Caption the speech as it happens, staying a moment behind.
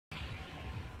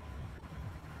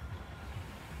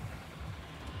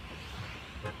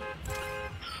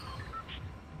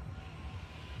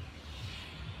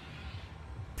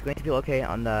It's going to be located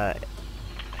on the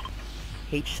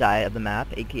H side of the map,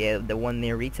 aka the one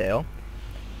near retail.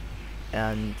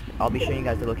 And I'll be showing you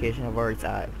guys the location of where it's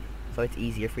at, so it's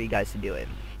easier for you guys to do it.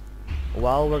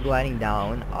 While we're gliding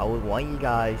down, I would want you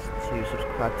guys to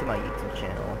subscribe to my YouTube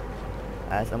channel,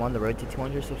 as I'm on the road to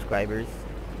 200 subscribers.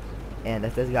 And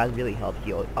if this guys really helped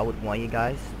you, I would want you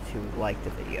guys to like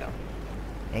the video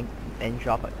and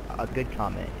drop a good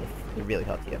comment if it really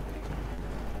helped you.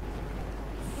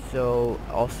 So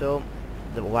also,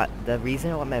 the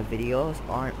reason why my videos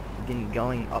aren't been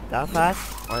going up that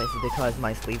fast is because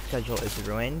my sleep schedule is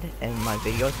ruined and my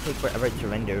videos take forever to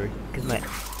render because my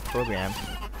program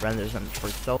renders them for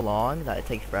so long that it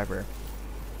takes forever.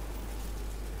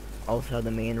 Also,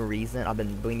 the main reason I've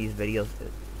been doing these videos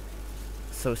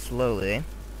so slowly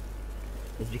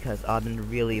is because I've been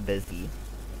really busy.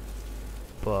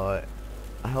 But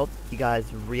I hope you guys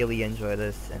really enjoy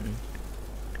this and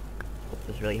hope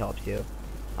this really helps you.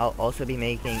 I'll also be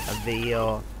making a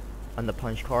video on the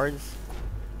punch cards,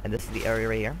 and this is the area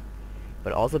right here.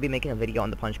 But I'll also be making a video on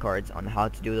the punch cards on how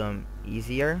to do them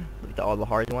easier, with all the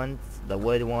hard ones, the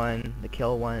wood one, the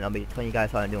kill one. I'll be telling you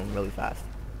guys how to do them really fast.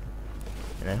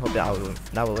 And I hope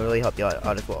that will really help you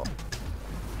out as well.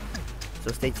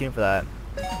 So stay tuned for that.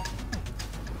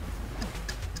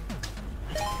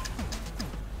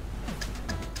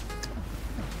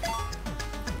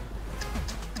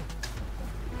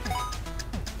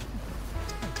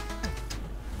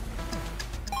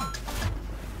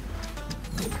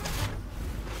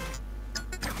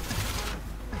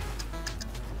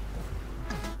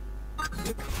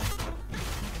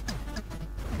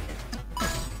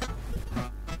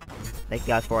 Thank you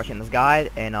guys for watching this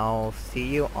guide, and I'll see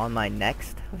you on my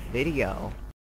next video.